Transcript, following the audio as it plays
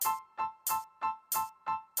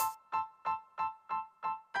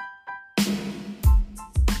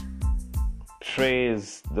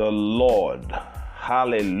Praise the Lord.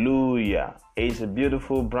 Hallelujah. It's a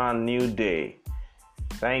beautiful brand new day.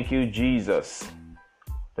 Thank you, Jesus.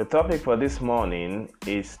 The topic for this morning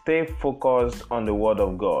is stay focused on the Word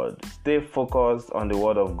of God. Stay focused on the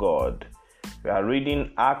Word of God. We are reading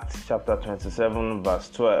Acts chapter 27 verse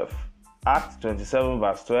 12. Acts 27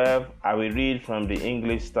 verse 12, I will read from the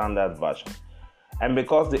English Standard Version. And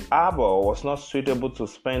because the harbor was not suitable to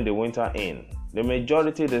spend the winter in, the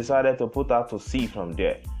majority decided to put out to sea from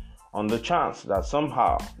there, on the chance that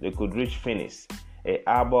somehow they could reach Phoenix, a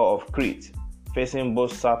harbor of Crete, facing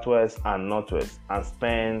both southwest and northwest, and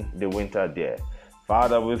spend the winter there.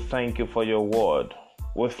 Father, we thank you for your word.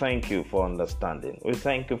 We thank you for understanding. We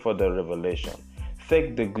thank you for the revelation.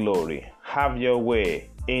 Take the glory. Have your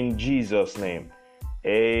way in Jesus' name.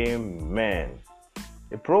 Amen.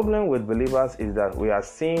 The problem with believers is that we are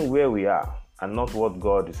seeing where we are and not what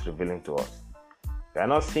God is revealing to us. We are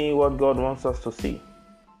not seeing what God wants us to see.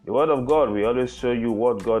 The Word of God will always show you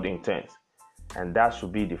what God intends, and that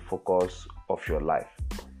should be the focus of your life.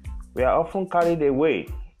 We are often carried away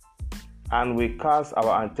and we cast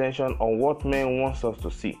our attention on what man wants us to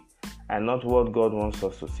see and not what God wants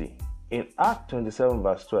us to see. In Acts 27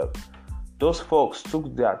 verse 12, those folks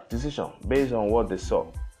took their decision based on what they saw,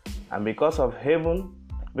 and because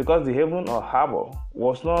the haven or harbor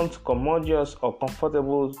was not commodious or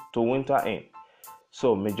comfortable to winter in,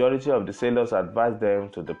 so majority of the sailors advised them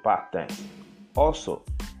to depart thence. Also,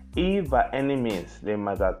 if by any means they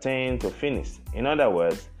might attain to Phoenix, in other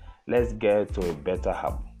words, let's get to a better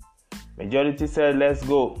harbor. Majority said, let's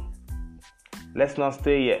go. Let's not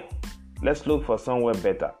stay here. Let's look for somewhere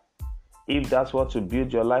better. If that's what you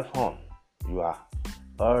build your life on, you are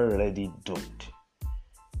already doomed.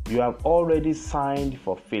 You have already signed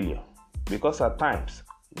for failure, because at times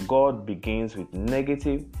God begins with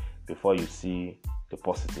negative before you see the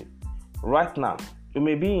positive. Right now, you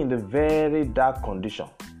may be in the very dark condition,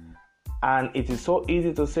 and it is so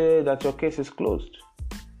easy to say that your case is closed.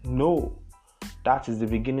 No, that is the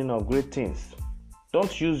beginning of great things.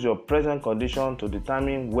 Don't use your present condition to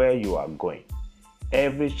determine where you are going.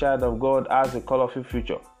 Every child of God has a colorful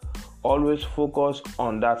future. Always focus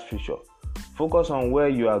on that future. Focus on where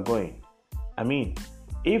you are going.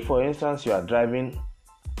 If for instance you are driving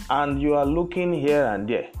and you are looking here and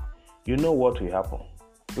there, you know what will happen.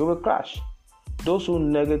 You will crash. Those who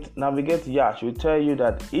navigate yachts will tell you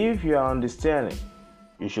that if you are on the steering,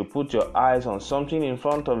 you should put your eyes on something in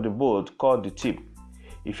front of the boat called the tip.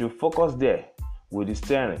 If you focus there with the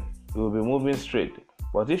steering, you will be moving straight.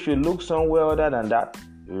 But if you look somewhere other than that,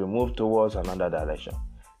 you will move towards another direction.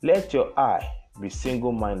 Let your eye be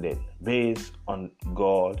single-minded based on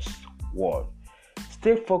God's word.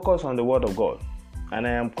 Stay focused on the word of God, and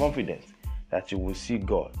I am confident that you will see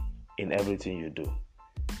God in everything you do.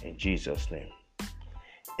 In Jesus' name.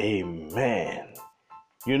 Amen.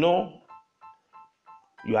 You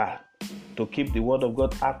are to keep the word of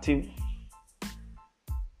God active.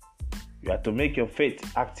 You are to make your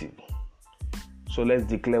faith active. So let's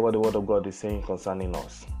declare what the word of God is saying concerning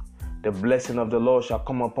us. The blessing of the Lord shall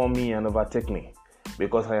come upon me and overtake me,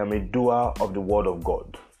 because I am a doer of the word of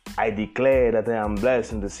God. I declare that I am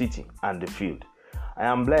blessed in the city and the field. I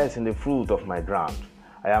am blessed in the fruit of my ground.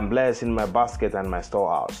 I am blessed in my basket and my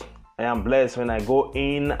storehouse. I am blessed when I go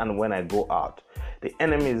in and when I go out. The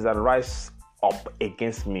enemies that rise up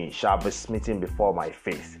against me shall be smitten before my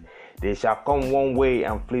face. They shall come one way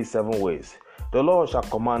and flee 7 ways. The Lord shall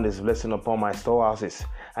command his blessing upon my storehouses,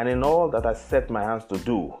 and in all that I set my hands to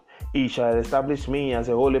do, he shall establish me as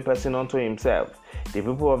a holy person unto himself. The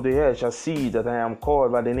people of the earth shall see that I am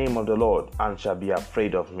called by the name of the Lord, and shall be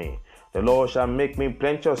afraid of me. The Lord shall make me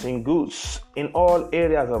plenteous in goods in all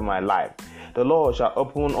areas of my life. The Lord shall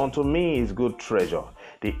open unto me his good treasure,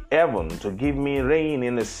 the heaven to give me rain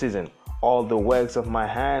in the season. All the works of my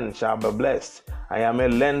hand shall be blessed. I am a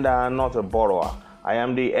lender and not a borrower. I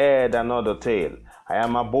am the head and not the tail. I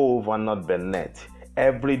am above and not beneath.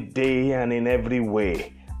 Every day and in every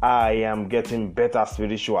way, I am getting better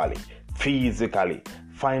spiritually, physically,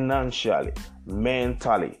 financially,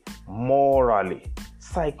 mentally, morally,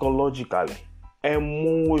 psychologically,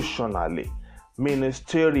 emotionally,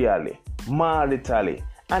 ministerially, maritally,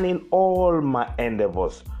 and in all my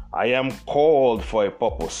endeavors. I am called for a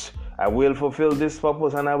purpose. I will fulfill this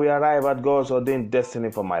purpose and I will arrive at God's ordained destiny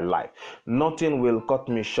for my life. Nothing will cut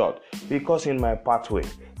me short because in my pathway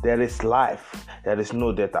there is life, there is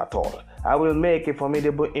no death at all. I will make a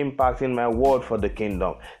formidable impact in my world for the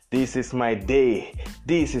kingdom. This is my day,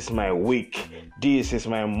 this is my week, this is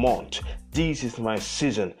my month, this is my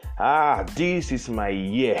season. This is my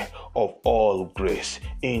year of all grace.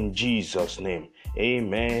 In Jesus' name,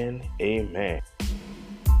 amen, amen.